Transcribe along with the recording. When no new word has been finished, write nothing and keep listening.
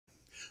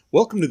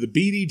Welcome to the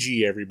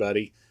BDG,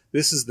 everybody.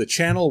 This is the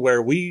channel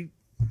where we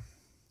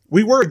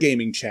were a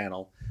gaming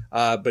channel,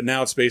 but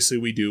now it's basically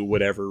we do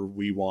whatever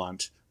we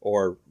want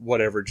or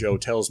whatever Joe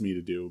tells me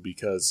to do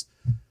because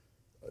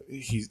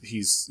he's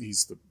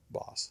the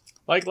boss.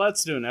 Like,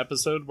 let's do an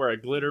episode where I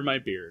glitter my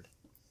beard.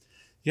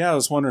 Yeah, I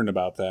was wondering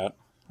about that.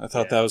 I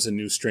thought that was a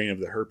new strain of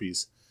the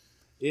herpes.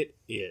 It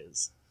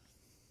is.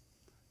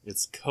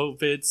 It's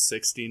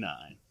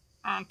COVID-69.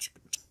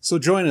 So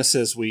join us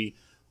as we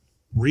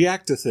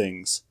react to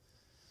things.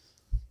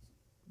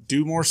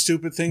 Do more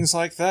stupid things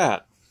like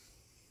that.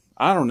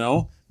 I don't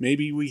know.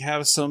 Maybe we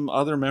have some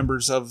other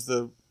members of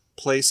the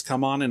place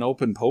come on and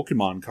open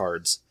Pokemon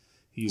cards.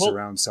 He's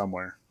around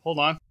somewhere. Hold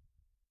on.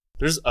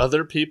 There's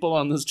other people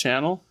on this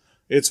channel?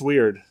 It's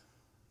weird.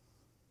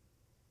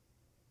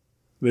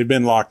 They've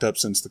been locked up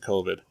since the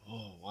COVID.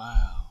 Oh,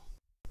 wow.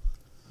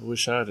 I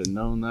wish I'd have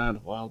known that a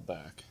while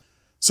back.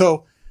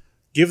 So,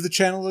 give the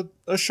channel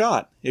a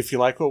shot. If you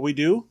like what we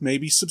do,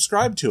 maybe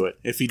subscribe to it.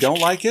 If you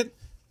don't like it,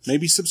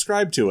 maybe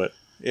subscribe to it.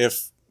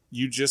 If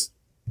you just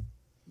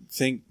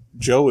think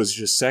Joe is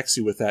just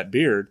sexy with that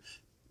beard,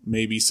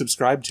 maybe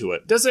subscribe to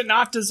it. Does it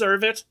not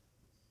deserve it?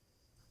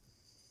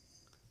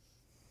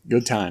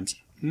 Good times.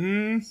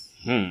 If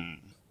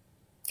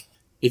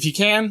you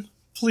can,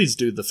 please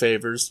do the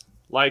favors.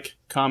 Like,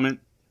 comment,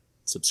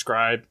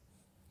 subscribe.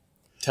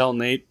 Tell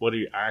Nate what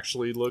he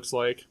actually looks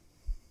like.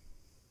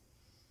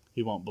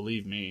 He won't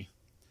believe me.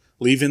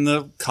 Leave in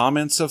the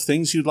comments of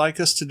things you'd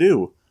like us to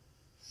do.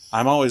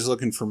 I'm always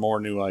looking for more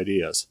new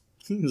ideas.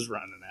 He's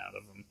running out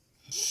of them.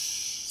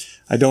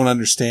 I don't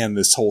understand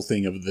this whole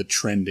thing of the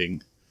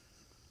trending.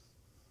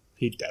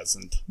 He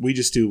doesn't. We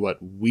just do what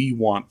we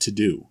want to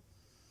do.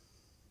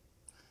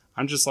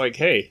 I'm just like,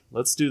 hey,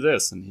 let's do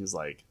this. And he's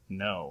like,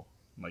 no.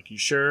 I'm like, you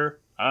sure?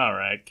 All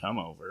right, come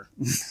over.